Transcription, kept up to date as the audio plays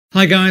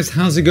Hi guys,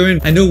 how's it going?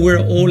 I know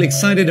we're all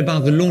excited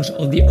about the launch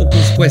of the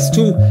Oculus Quest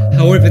 2.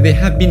 However, there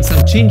have been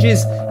some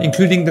changes,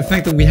 including the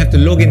fact that we have to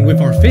log in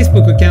with our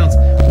Facebook accounts.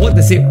 What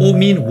does it all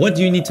mean? What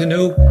do you need to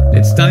know?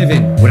 Let's dive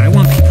in. What I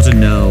want people to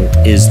know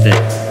is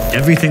that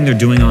everything they're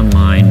doing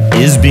online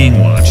is being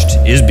watched,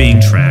 is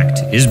being tracked,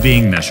 is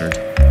being measured.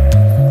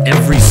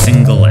 Every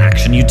single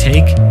action you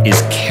take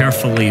is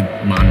carefully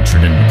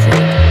monitored and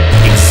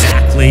recorded.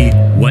 Exactly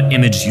what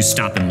image you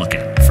stop and look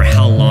at, for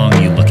how long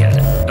you look at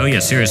it. Oh yeah,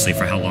 seriously,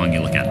 for how long you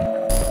look at it.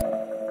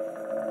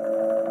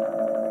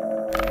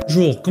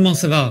 Bonjour, comment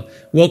ça va?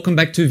 Welcome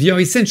back to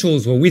VR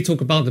Essentials, where we talk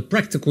about the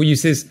practical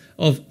uses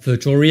of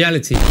virtual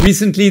reality.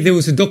 Recently, there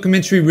was a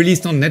documentary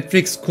released on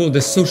Netflix called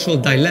The Social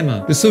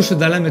Dilemma. The Social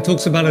Dilemma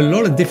talks about a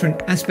lot of different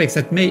aspects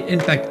that may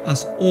impact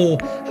us all.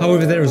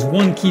 However, there is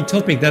one key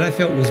topic that I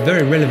felt was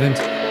very relevant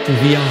to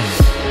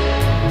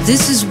VR.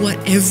 This is what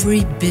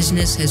every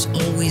business has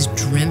always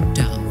dreamt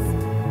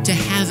of, to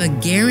have a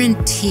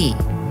guarantee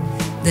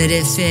that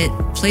if it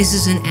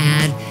places an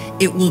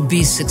ad, it will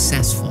be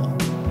successful.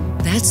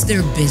 That's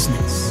their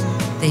business.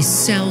 They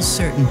sell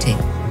certainty.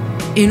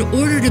 In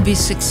order to be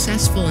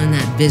successful in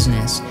that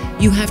business,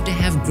 you have to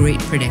have great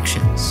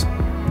predictions.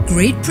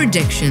 Great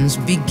predictions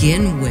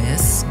begin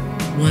with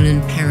one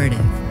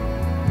imperative.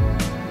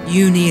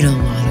 You need a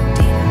lot of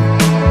data.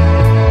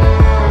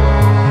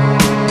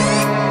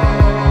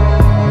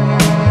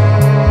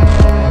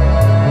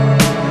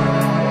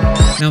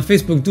 Now,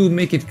 Facebook do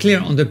make it clear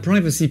on their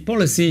privacy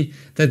policy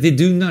that they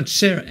do not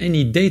share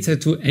any data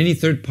to any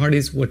third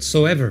parties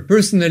whatsoever.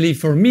 Personally,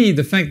 for me,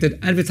 the fact that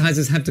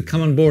advertisers have to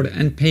come on board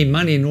and pay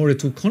money in order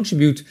to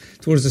contribute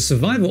towards the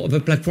survival of a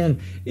platform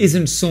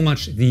isn't so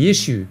much the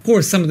issue. Of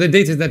course, some of the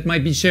data that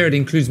might be shared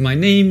includes my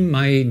name,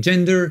 my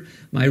gender,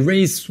 my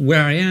race,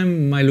 where I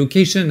am, my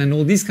location, and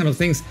all these kind of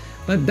things.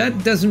 But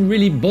that doesn't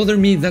really bother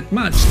me that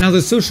much. Now,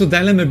 the Social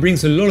Dilemma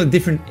brings a lot of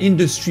different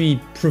industry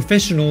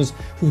professionals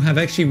who have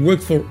actually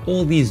worked for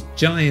all these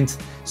giant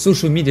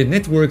social media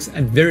networks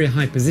at very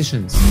high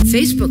positions.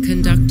 Facebook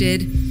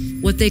conducted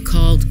what they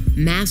called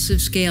massive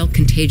scale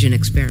contagion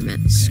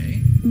experiments.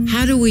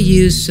 How do we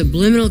use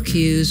subliminal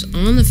cues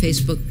on the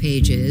Facebook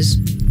pages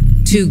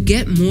to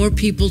get more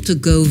people to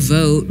go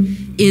vote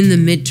in the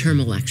midterm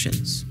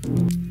elections?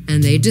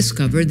 And they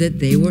discovered that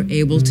they were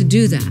able to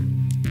do that.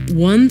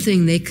 One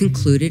thing they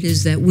concluded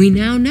is that we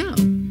now know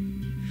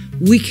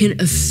we can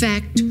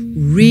affect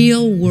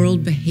real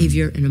world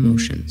behavior and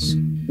emotions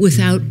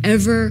without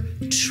ever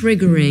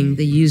triggering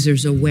the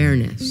user's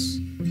awareness.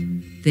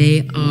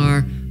 They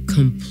are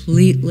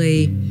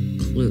completely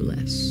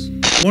clueless.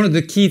 One of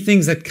the key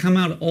things that come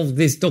out of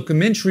this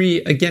documentary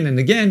again and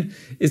again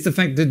is the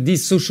fact that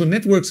these social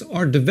networks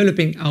are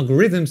developing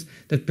algorithms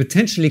that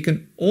potentially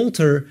can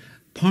alter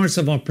parts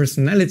of our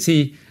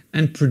personality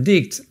and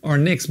predict our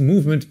next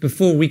movement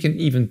before we can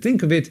even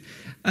think of it,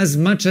 as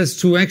much as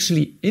to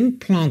actually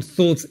implant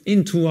thoughts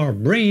into our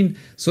brain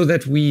so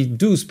that we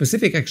do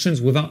specific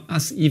actions without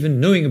us even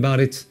knowing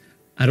about it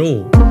at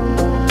all.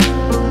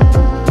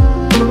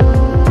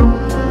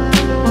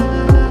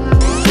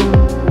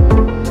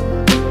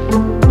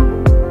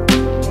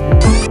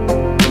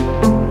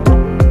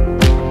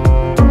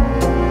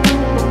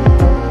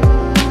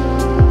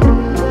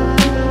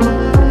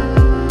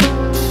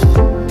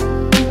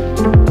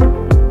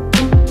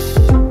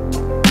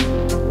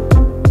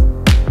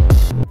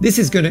 This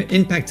is going to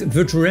impact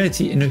virtual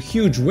reality in a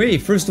huge way.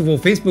 First of all,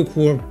 Facebook,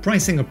 who are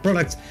pricing a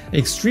product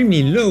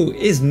extremely low,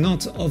 is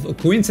not of a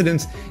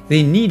coincidence.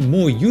 They need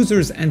more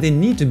users and they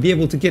need to be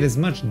able to get as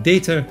much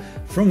data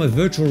from a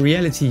virtual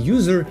reality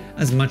user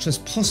as much as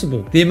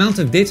possible. The amount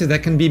of data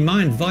that can be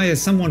mined via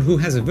someone who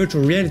has a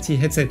virtual reality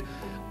headset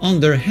on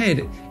their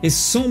head is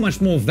so much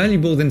more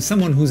valuable than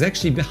someone who's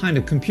actually behind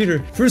a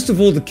computer. First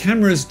of all, the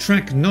cameras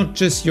track not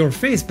just your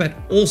face, but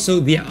also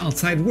the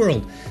outside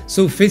world.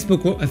 So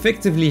Facebook will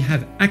effectively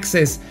have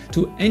access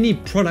to any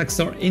products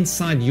that are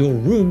inside your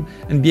room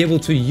and be able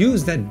to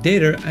use that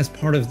data as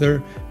part of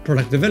their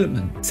product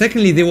development.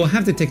 Secondly, they will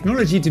have the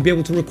technology to be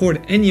able to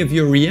record any of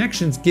your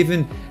reactions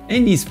given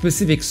any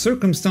specific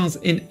circumstance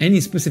in any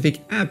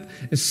specific app,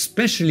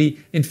 especially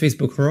in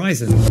Facebook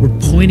Horizon. We're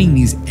pointing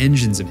these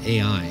engines of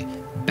AI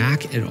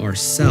back at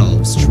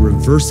ourselves to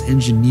reverse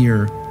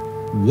engineer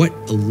what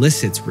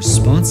elicits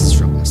responses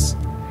from us.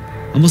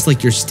 Almost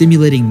like you're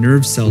stimulating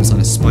nerve cells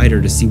on a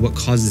spider to see what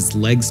causes its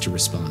legs to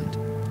respond.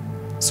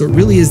 So it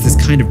really is this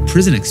kind of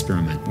prison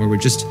experiment where we're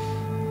just,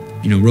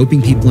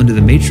 roping people into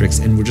the matrix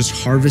and we're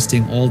just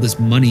harvesting all this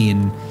money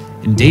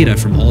and data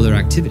from all their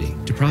activity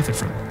to profit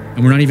from.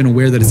 And we're not even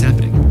aware that it's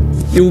happening.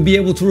 You will be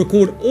able to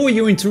record all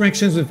your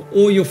interactions with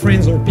all your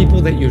friends or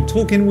people that you're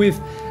talking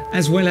with,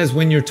 as well as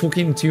when you're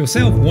talking to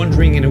yourself,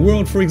 wandering in a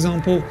world, for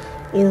example,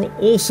 or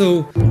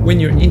also when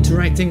you're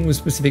interacting with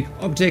specific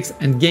objects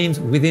and games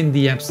within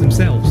the apps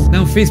themselves.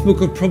 Now,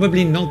 Facebook are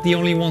probably not the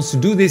only ones to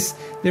do this.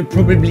 There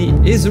probably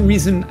is a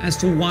reason as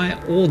to why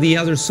all the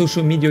other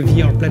social media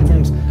VR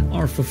platforms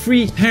are for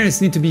free.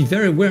 Parents need to be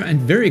very aware and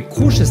very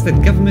cautious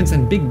that governments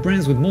and big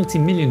brands with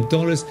multi-million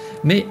dollars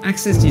may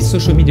access these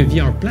social media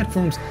VR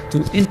platforms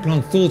to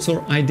implant thoughts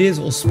or ideas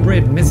or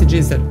spread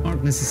messages that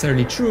aren't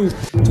necessarily true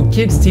to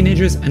kids,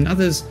 teenagers, and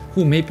others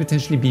who may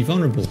potentially be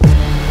vulnerable.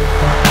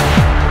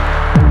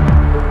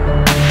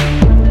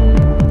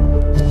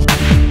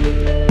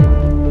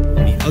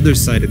 On the other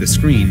side of the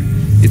screen,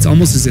 it's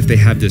almost as if they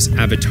have this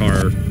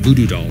avatar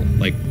voodoo doll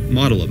like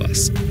model of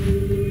us.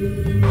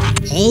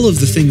 All of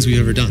the things we've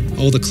ever done,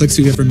 all the clicks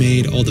we've ever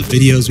made, all the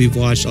videos we've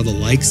watched, all the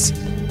likes,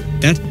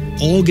 that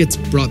all gets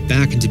brought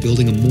back into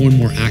building a more and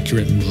more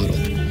accurate model.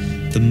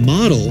 The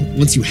model,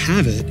 once you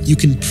have it, you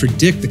can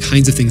predict the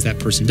kinds of things that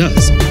person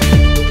does.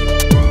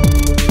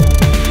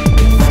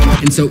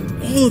 And so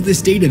all of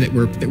this data that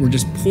we're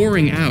just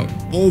pouring out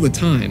all the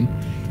time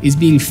is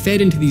being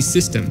fed into these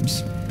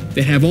systems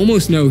that have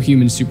almost no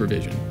human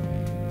supervision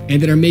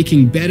and that are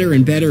making better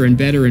and better and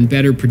better and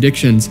better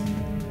predictions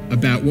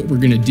about what we're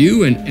going to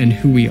do and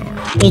who we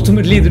are.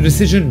 Ultimately, the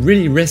decision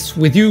really rests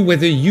with you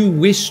whether you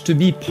wish to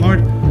be part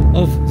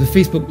of the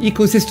Facebook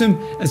ecosystem,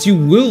 as you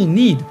will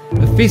need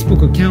a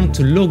Facebook account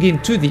to log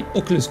into the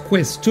Oculus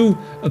Quest 2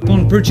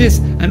 upon purchase,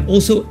 and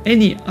also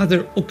any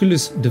other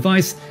Oculus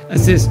device,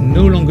 as it's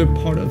no longer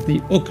part of the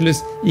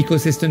Oculus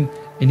ecosystem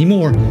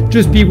anymore.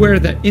 Just beware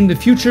that in the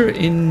future,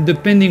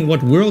 depending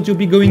what world you'll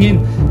be going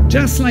in,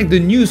 just like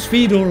the news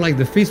feed or like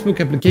the Facebook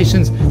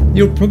applications,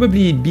 you'll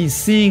probably be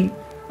seeing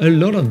a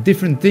lot of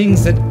different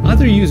things that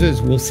other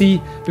users will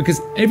see,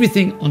 because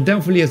everything,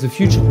 undoubtedly, as the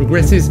future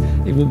progresses,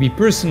 it will be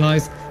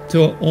personalized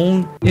to our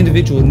own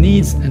individual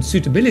needs and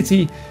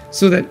suitability,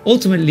 so that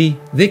ultimately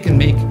they can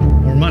make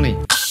more money.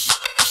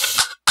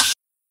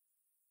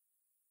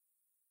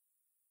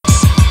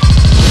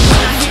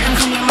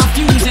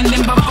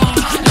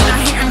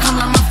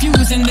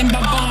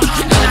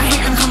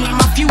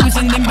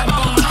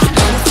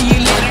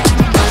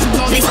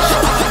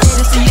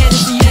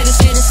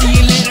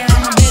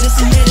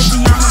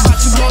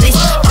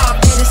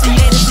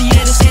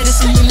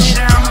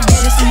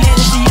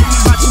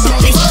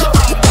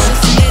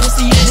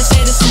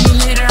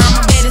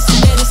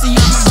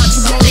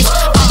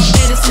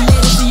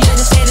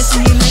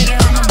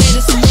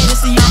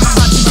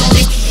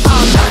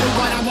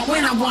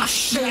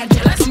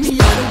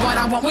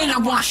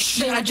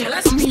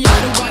 Jealous me,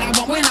 I do what I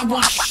want when I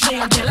want. They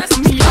are jealous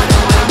me,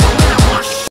 I do